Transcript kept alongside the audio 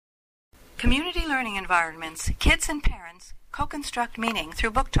Community learning environments, kids and parents co-construct meaning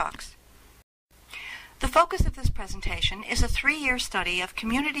through book talks. The focus of this presentation is a 3-year study of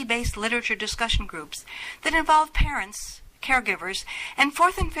community-based literature discussion groups that involve parents, caregivers, and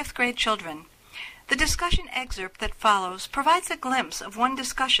 4th and 5th grade children. The discussion excerpt that follows provides a glimpse of one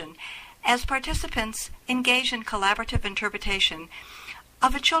discussion as participants engage in collaborative interpretation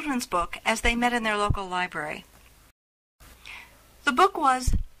of a children's book as they met in their local library. The book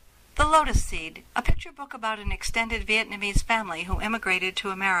was The Lotus Seed, a picture book about an extended Vietnamese family who immigrated to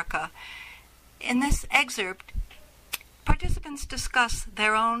America. In this excerpt, participants discuss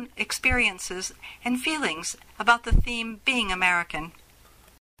their own experiences and feelings about the theme being American.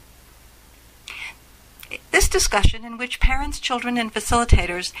 This discussion, in which parents, children, and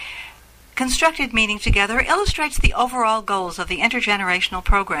facilitators constructed meaning together, illustrates the overall goals of the intergenerational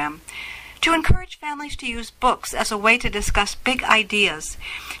program: to encourage families to use books as a way to discuss big ideas,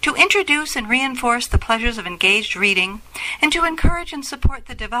 to introduce and reinforce the pleasures of engaged reading, and to encourage and support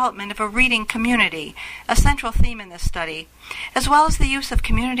the development of a reading community, a central theme in this study, as well as the use of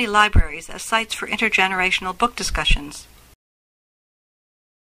community libraries as sites for intergenerational book discussions.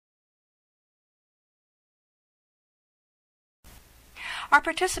 Our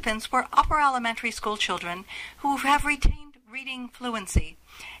participants were upper elementary school children who have retained reading fluency,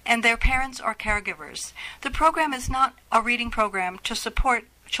 and their parents or caregivers. The program is not a reading program to support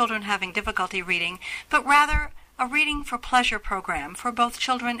children having difficulty reading, but rather a reading for pleasure program for both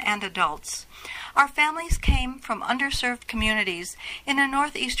children and adults. Our families came from underserved communities in a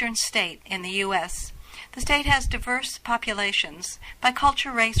northeastern state in the U.S. The state has diverse populations by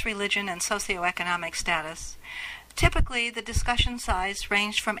culture, race, religion, and socioeconomic status. Typically, the discussion size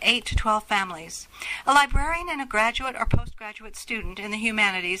ranged from 8 to 12 families. A librarian and a graduate or postgraduate student in the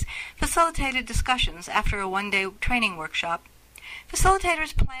humanities facilitated discussions after a one-day training workshop.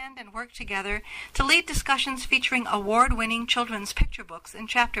 Facilitators planned and worked together to lead discussions featuring award-winning children's picture books and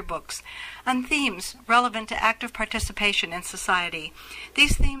chapter books on themes relevant to active participation in society.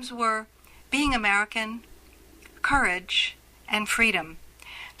 These themes were being American, courage, and freedom.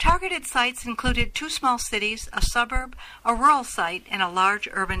 Targeted sites included 2 small cities, a suburb, a rural site, and a large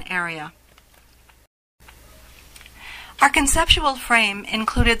urban area. Our conceptual frame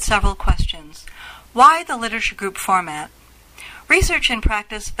included several questions. Why the literature group format? Research and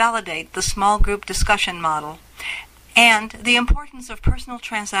practice validate the small group discussion model and the importance of personal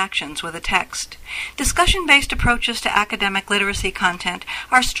transactions with a text. Discussion-based approaches to academic literacy content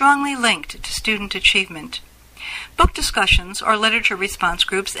are strongly linked to student achievement. Book discussions, or literature response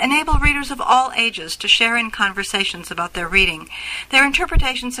groups, enable readers of all ages to share in conversations about their reading, their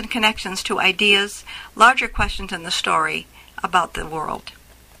interpretations and connections to ideas, larger questions in the story about the world.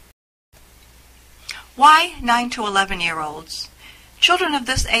 Why 9 to 11-year-olds? Children of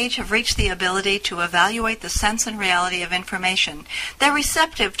this age have reached the ability to evaluate the sense and reality of information. They're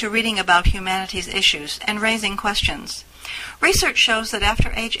receptive to reading about humanities issues and raising questions. Research shows that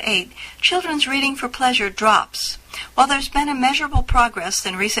after age 8, children's reading for pleasure drops. While there's been a measurable progress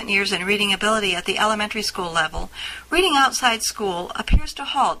in recent years in reading ability at the elementary school level, reading outside school appears to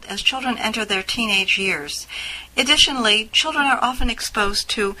halt as children enter their teenage years. Additionally, children are often exposed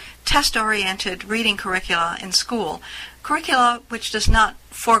to test-oriented reading curricula in school, curricula which does not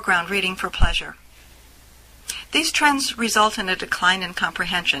foreground reading for pleasure. These trends result in a decline in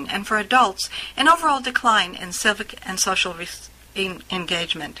comprehension, and for adults, an overall decline in civic and social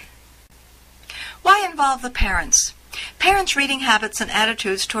engagement. Why involve the parents? Parents' reading habits and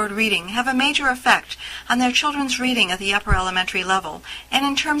attitudes toward reading have a major effect on their children's reading at the upper elementary level, and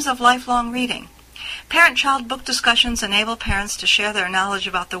in terms of lifelong reading. Parent-child book discussions enable parents to share their knowledge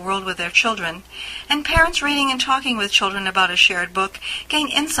about the world with their children, and parents reading and talking with children about a shared book gain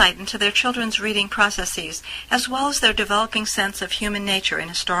insight into their children's reading processes, as well as their developing sense of human nature and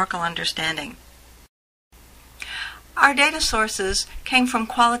historical understanding. Our data sources came from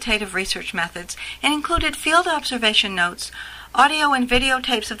qualitative research methods and included field observation notes, audio and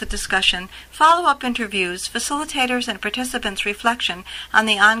videotapes of the discussion, follow-up interviews, facilitators and participants' reflection on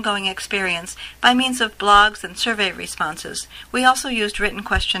the ongoing experience by means of blogs and survey responses. We also used written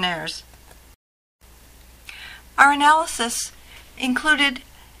questionnaires. Our analysis included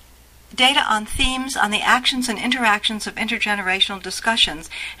data on themes, on the actions and interactions of intergenerational discussions,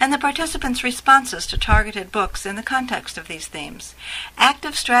 and the participants' responses to targeted books in the context of these themes,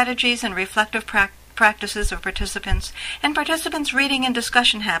 active strategies and reflective practices of participants, and participants' reading and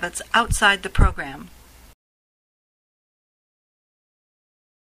discussion habits outside the program.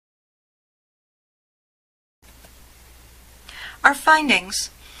 Our findings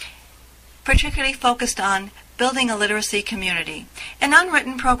particularly focused on building a literacy community. An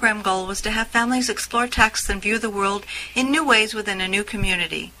unwritten program goal was to have families explore texts and view the world in new ways within a new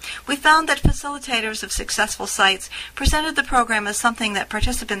community. We found that facilitators of successful sites presented the program as something that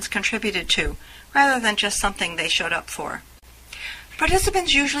participants contributed to, rather than just something they showed up for.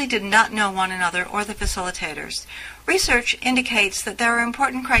 Participants usually did not know one another or the facilitators. Research indicates that there are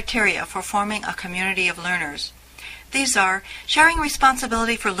important criteria for forming a community of learners. These are sharing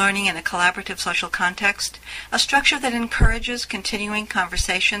responsibility for learning in a collaborative social context, a structure that encourages continuing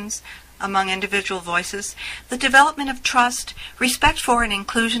conversations among individual voices, the development of trust, respect for and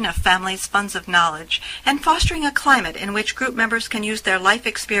inclusion of families' funds of knowledge, and fostering a climate in which group members can use their life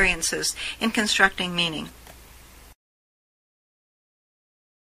experiences in constructing meaning.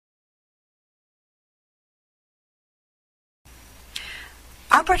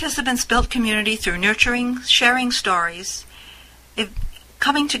 Our participants built community through nurturing, sharing stories,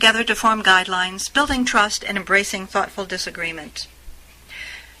 coming together to form guidelines, building trust, and embracing thoughtful disagreement.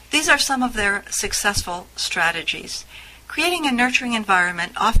 These are some of their successful strategies. Creating a nurturing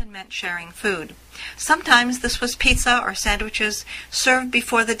environment often meant sharing food. Sometimes this was pizza or sandwiches served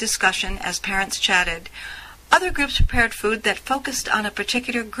before the discussion as parents chatted. Other groups prepared food that focused on a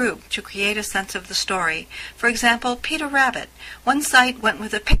particular group to create a sense of the story. For example, Peter Rabbit. One site went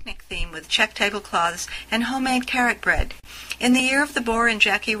with a picnic theme with check tablecloths and homemade carrot bread. In the Year of the Boar and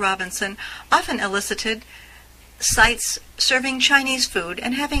Jackie Robinson often elicited sites serving Chinese food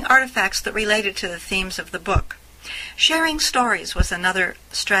and having artifacts that related to the themes of the book. Sharing stories was another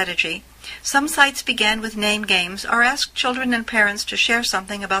strategy. Some sites began with name games or asked children and parents to share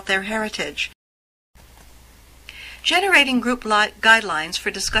something about their heritage. Generating group guidelines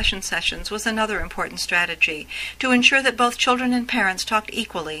for discussion sessions was another important strategy to ensure that both children and parents talked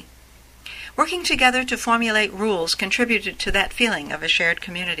equally. Working together to formulate rules contributed to that feeling of a shared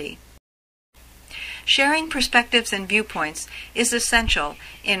community. Sharing perspectives and viewpoints is essential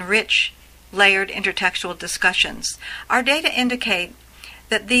in rich, layered intertextual discussions. Our data indicate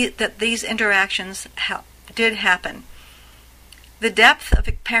that these interactions did happen. The depth of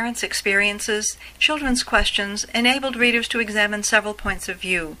parents' experiences, children's questions, enabled readers to examine several points of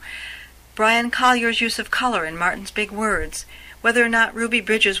view. Brian Collier's use of color in Martin's Big Words, whether or not Ruby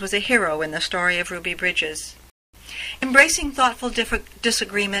Bridges was a hero in the story of Ruby Bridges. Embracing thoughtful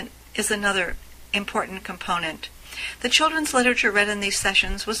disagreement is another important component. The children's literature read in these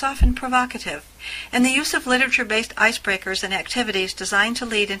sessions was often provocative, and the use of literature-based icebreakers and activities designed to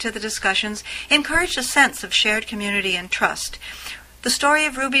lead into the discussions encouraged a sense of shared community and trust. The story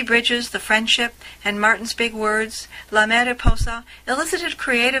of Ruby Bridges, The Friendship, and Martin's Big Words, La Mariposa, elicited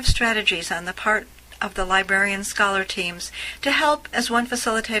creative strategies on the part of the librarian-scholar teams to help, as one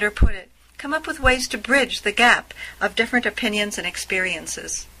facilitator put it, come up with ways to bridge the gap of different opinions and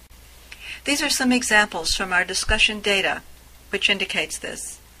experiences. These are some examples from our discussion data, which indicates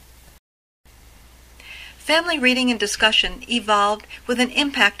this. Family reading and discussion evolved with an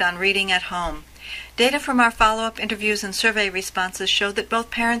impact on reading at home. Data from our follow-up interviews and survey responses showed that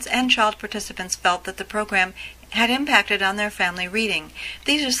both parents and child participants felt that the program had impacted on their family reading.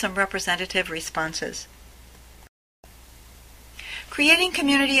 These are some representative responses. Creating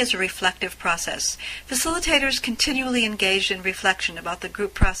community is a reflective process. Facilitators continually engaged in reflection about the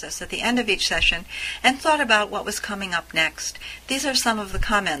group process at the end of each session and thought about what was coming up next. These are some of the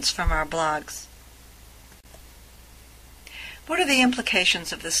comments from our blogs. What are the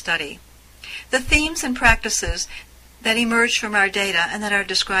implications of the study? The themes and practices that emerged from our data and that are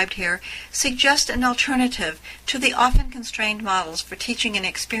described here suggest an alternative to the often constrained models for teaching and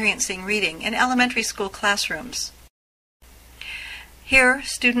experiencing reading in elementary school classrooms. Here,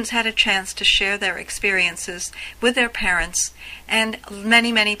 students had a chance to share their experiences with their parents, and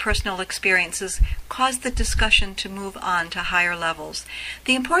many personal experiences caused the discussion to move on to higher levels.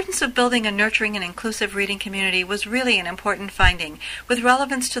 The importance of building a nurturing and inclusive reading community was really an important finding, with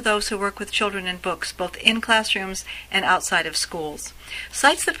relevance to those who work with children and books, both in classrooms and outside of schools.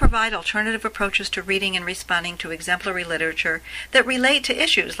 Sites that provide alternative approaches to reading and responding to exemplary literature that relate to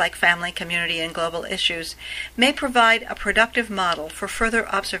issues like family, community, and global issues may provide a productive model for further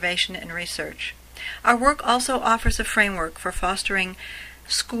observation and research. Our work also offers a framework for fostering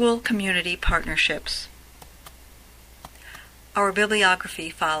school-community partnerships. Our bibliography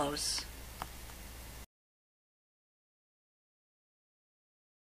follows.